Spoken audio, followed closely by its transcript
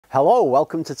Hello,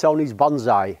 welcome to Tony's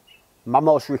Bonsai. My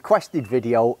most requested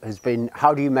video has been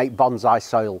how do you make bonsai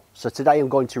soil. So today I'm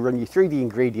going to run you through the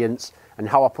ingredients and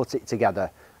how I put it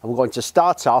together. And we're going to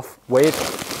start off with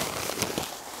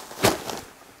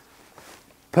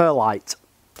perlite.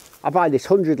 I buy this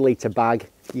 100 litre bag.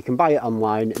 You can buy it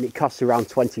online and it costs around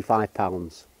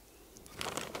 £25.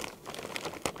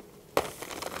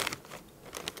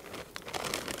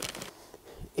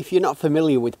 If you're not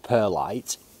familiar with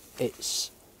perlite,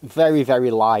 it's very,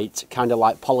 very light, kind of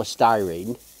like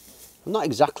polystyrene. I'm not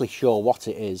exactly sure what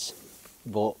it is,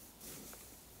 but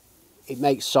it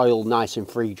makes soil nice and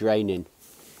free draining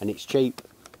and it's cheap.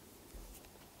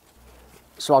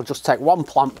 So I'll just take one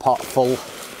plant pot full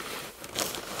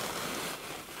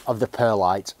of the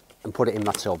perlite and put it in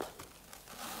my tub.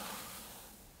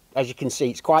 As you can see,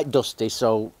 it's quite dusty,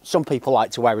 so some people like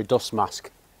to wear a dust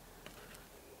mask.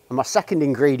 And my second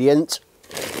ingredient,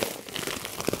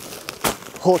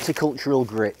 horticultural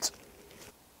grit.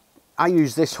 I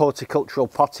use this horticultural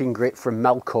potting grit from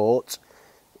Melcourt.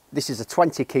 This is a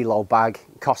 20 kilo bag,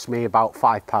 it cost me about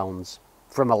 £5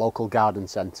 from a local garden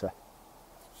centre.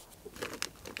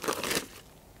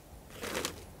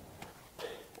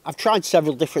 I've tried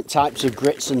several different types of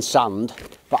grits and sand,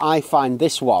 but I find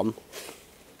this one,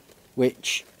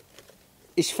 which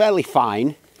is fairly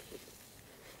fine,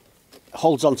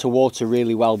 holds onto water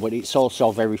really well, but it's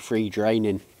also very free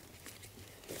draining.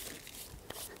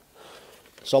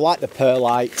 So like the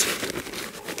perlite,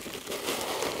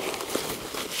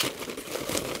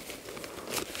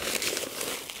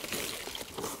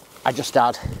 I just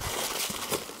add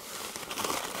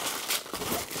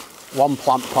one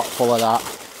plant pot full of that,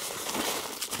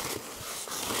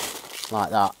 like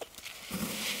that.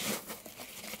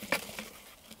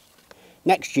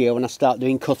 Next year when I start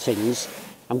doing cuttings,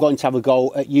 I'm going to have a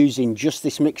go at using just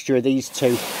this mixture of these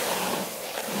two.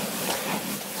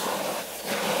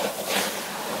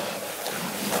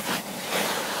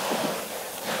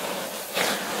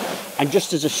 And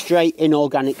just as a straight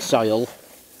inorganic soil,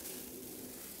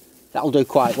 that'll do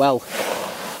quite well.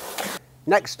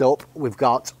 Next up, we've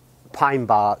got pine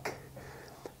bark.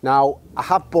 Now, I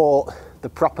have bought the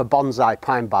proper bonsai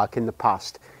pine bark in the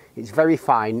past. It's very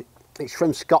fine. It's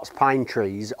from Scots pine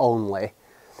trees only,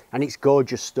 and it's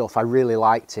gorgeous stuff. I really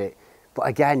liked it. But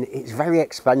again, it's very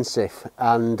expensive,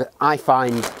 and I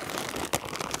find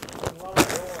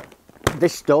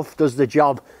this stuff does the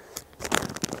job.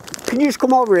 Can you just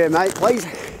come over here, mate, please?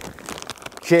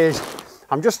 Cheers.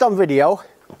 I'm just on video.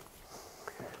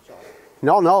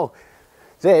 No.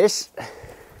 This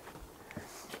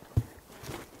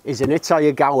is an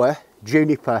Itayagawa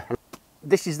juniper.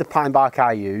 This is the pine bark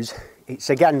I use. It's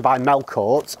again by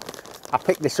Melcourt. I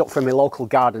picked this up from my local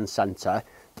garden centre.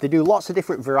 They do lots of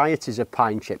different varieties of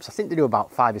pine chips. I think they do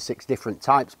about 5 or 6 different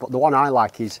types, but the one I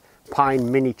like is pine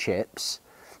mini chips.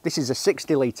 This is a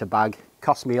 60 litre bag.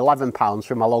 Cost me £11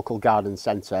 from my local garden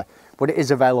centre, but it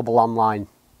is available online.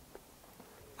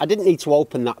 I didn't need to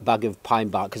open that bag of pine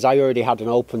bark because I already had an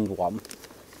opened one.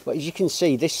 But as you can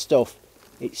see, this stuff,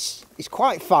 it's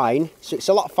quite fine, so it's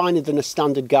a lot finer than a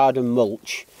standard garden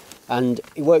mulch, and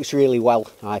it works really well,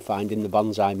 I find, in the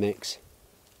bonsai mix.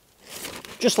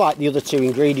 Just like the other two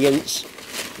ingredients,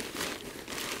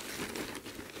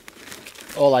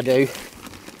 all I do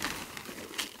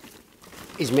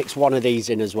is mix one of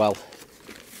these in as well.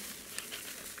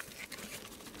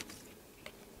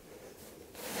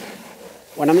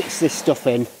 When I mix this stuff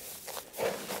in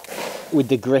with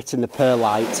the grit and the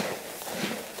perlite,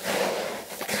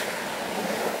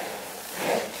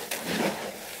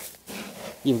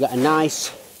 you've got a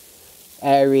nice,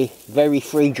 airy, very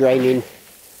free draining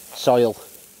soil.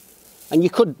 And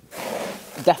you could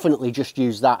definitely just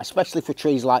use that, especially for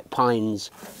trees like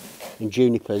pines and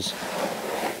junipers.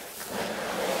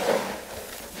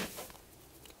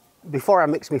 Before I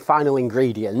mix my final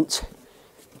ingredient,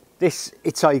 this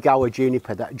Itayagawa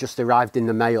juniper that just arrived in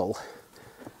the mail,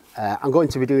 I'm going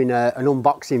to be doing an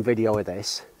unboxing video of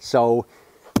this. So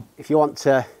if you want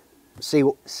to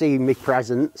see me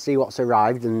present, see what's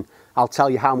arrived, and I'll tell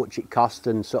you how much it cost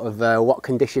and sort of what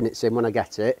condition it's in when I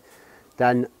get it,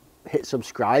 then hit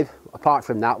subscribe. Apart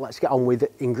from that, let's get on with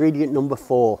ingredient number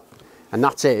 4, and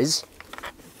that is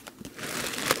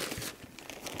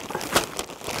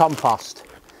compost.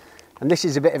 And this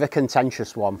is a bit of a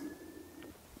contentious one.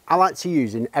 I like to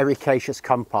use an ericaceous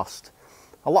compost.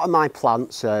 A lot of my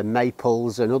plants are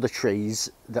maples and other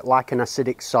trees that like an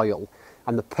acidic soil,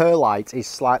 and the perlite is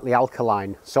slightly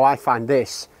alkaline, so I find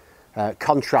this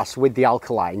contrasts with the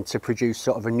alkaline to produce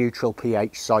sort of a neutral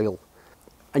pH soil.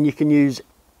 And you can use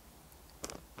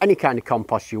any kind of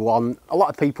compost you want. A lot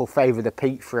of people favour the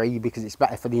peat free because it's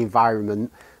better for the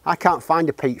environment, I can't find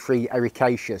a peat-free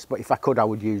ericaceous, but if I could, I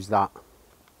would use that.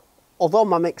 Although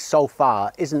my mix so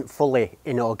far isn't fully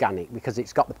inorganic because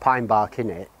it's got the pine bark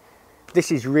in it,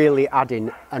 this is really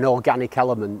adding an organic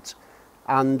element.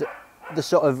 And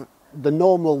the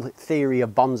normal theory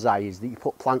of bonsai is that you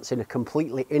put plants in a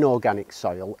completely inorganic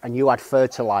soil and you add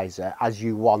fertiliser as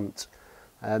you want.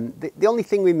 The only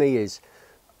thing with me is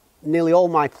nearly all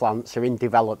my plants are in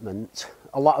development.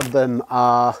 A lot of them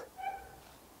are,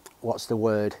 what's the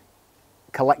word,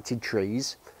 collected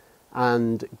trees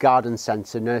and garden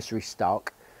centre nursery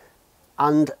stock.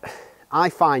 And I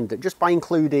find that just by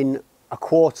including a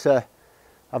quarter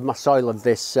of my soil of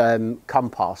this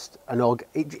compost, and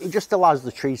it just allows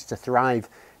the trees to thrive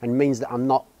and means that I'm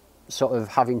not sort of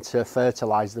having to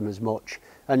fertilise them as much.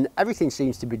 And everything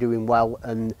seems to be doing well,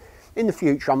 and in the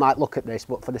future I might look at this,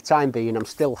 but for the time being I'm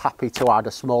still happy to add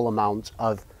a small amount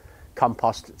of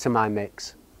compost to my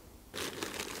mix.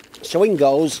 So in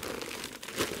goes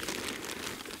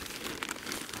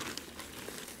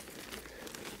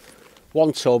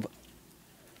one tub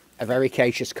of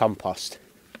ericaceous compost.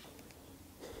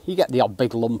 You get the odd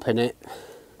big lump in it,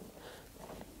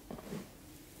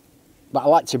 but I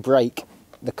like to break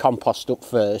the compost up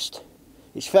first.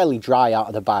 It's fairly dry out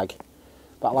of the bag,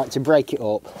 but I like to break it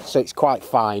up so it's quite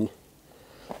fine.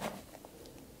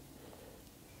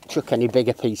 Chuck any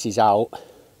bigger pieces out,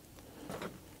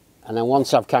 and then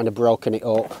once I've kind of broken it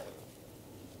up,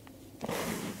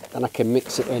 then I can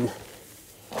mix it in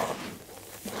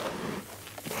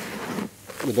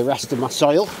with the rest of my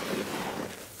soil.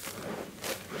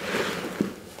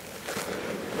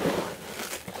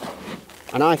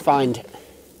 And I find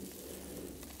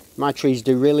my trees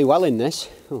do really well in this.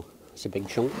 Oh, that's a big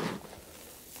chunk.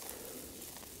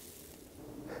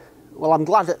 Well, I'm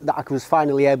glad that I was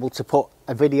finally able to put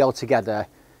a video together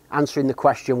answering the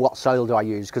question, what soil do I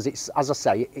use? Because it's, as I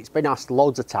say, it's been asked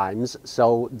loads of times.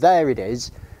 So there it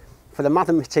is. For the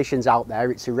mathematicians out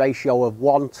there, it's a ratio of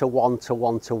 1 to 1 to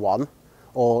 1 to 1,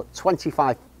 or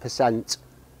 25%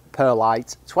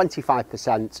 perlite,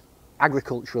 25%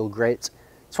 agricultural grit,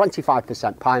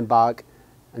 25% pine bark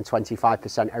and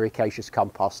 25% ericaceous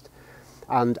compost.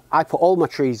 And I put all my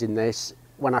trees in this.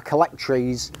 When I collect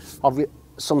trees,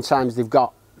 sometimes they've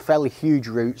got fairly huge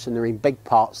roots and they're in big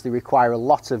pots. They require a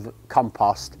lot of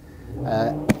compost.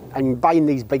 And buying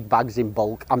these big bags in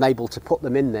bulk, I'm able to put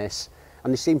them in this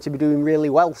and they seem to be doing really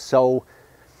well. So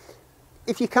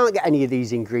if you can't get any of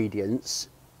these ingredients,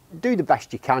 do the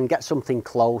best you can, get something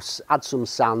close, add some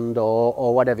sand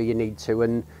or whatever you need to,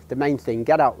 and the main thing,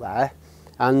 get out there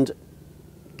and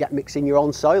get mixing your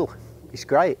own soil. It's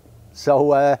great.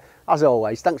 So as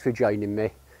always, thanks for joining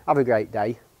me. Have a great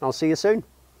day. I'll see you soon.